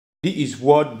This is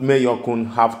what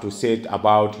Mayorkun have to say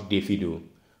about Davido.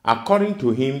 According to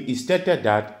him, he stated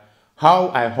that how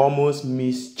I almost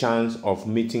missed chance of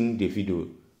meeting Davido.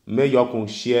 Mayorkun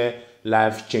share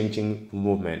life-changing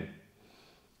movement.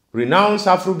 Renowned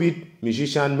Afrobeat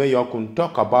musician Mayorkun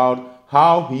talk about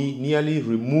how he nearly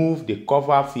removed the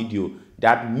cover video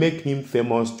that make him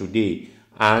famous today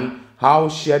and how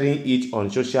sharing it on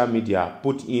social media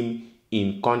put him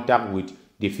in contact with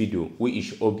Davido, which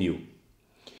is Obio.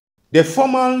 The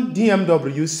former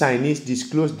DMW signee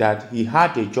disclosed that he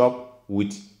had a job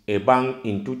with a bank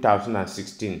in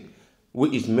 2016,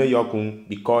 which is Mayorkun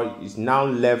because he's now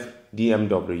left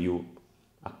DMW.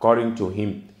 According to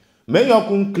him,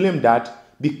 Mayorkun claimed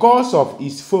that because of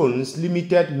his phone's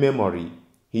limited memory,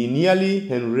 he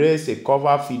nearly erased a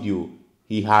cover video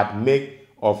he had made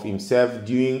of himself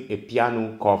doing a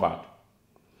piano cover,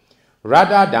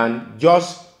 rather than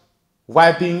just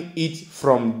wiping it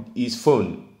from his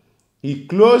phone. He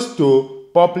closed to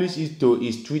publish it to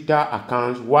his Twitter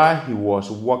account while he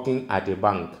was working at a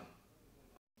bank.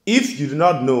 If you do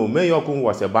not know, Mayorkun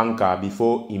was a banker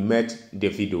before he met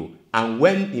Davido, and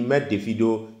when he met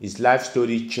Davido, his life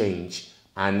story changed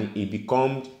and he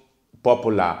became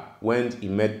popular when he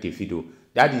met Davido.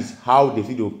 That is how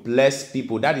Davido blessed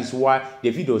people. That is why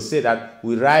Davido said that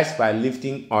we rise by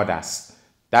lifting others.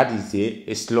 That is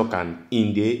a slogan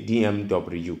in the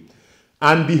DMW.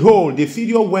 And behold, the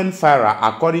video went viral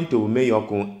according to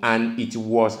Mayorkun, and it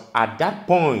was at that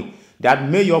point that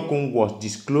Mayorkun was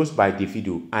disclosed by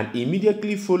Davido and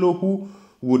immediately followed who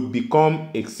would become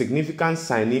a significant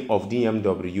signee of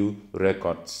DMW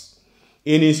Records.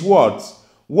 In his words,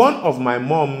 one of my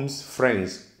mom's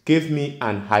friends gave me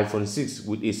an iPhone 6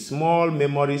 with a small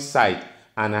memory site,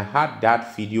 and I had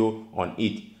that video on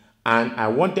it, and I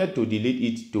wanted to delete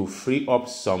it to free up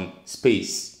some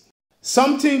space.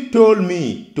 Something told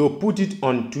me to put it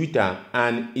on Twitter,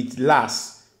 and it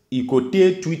lasts. E could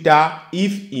take Twitter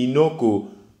if e no go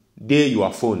dey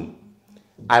your phone.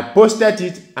 I posted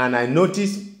it and I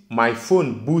noticed my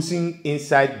phone buzzing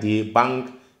inside the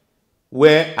bank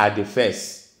where at the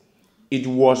first. It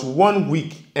was one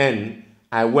weekend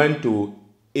I went to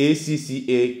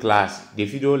ACCA class.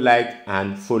 Davido like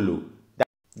and follow.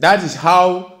 That is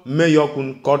how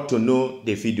Mayorkun got to know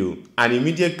Davido, and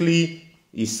immediately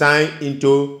he signed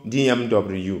into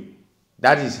DMW.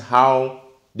 That is how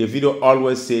Davido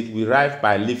always said we rise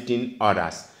by lifting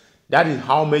others. That is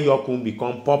how Mayorkun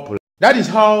become popular. That is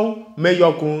how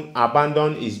Mayorkun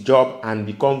abandoned his job and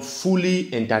become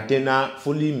fully entertainer,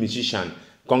 fully musician.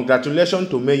 Congratulations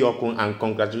to Mayorkun and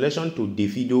congratulations to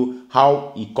Davido,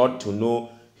 how he got to know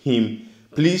him.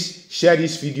 Please share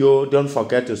this video. Don't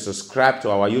forget to subscribe to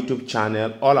our YouTube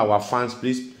channel. All our fans,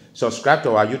 please subscribe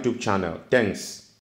to our YouTube channel. Thanks.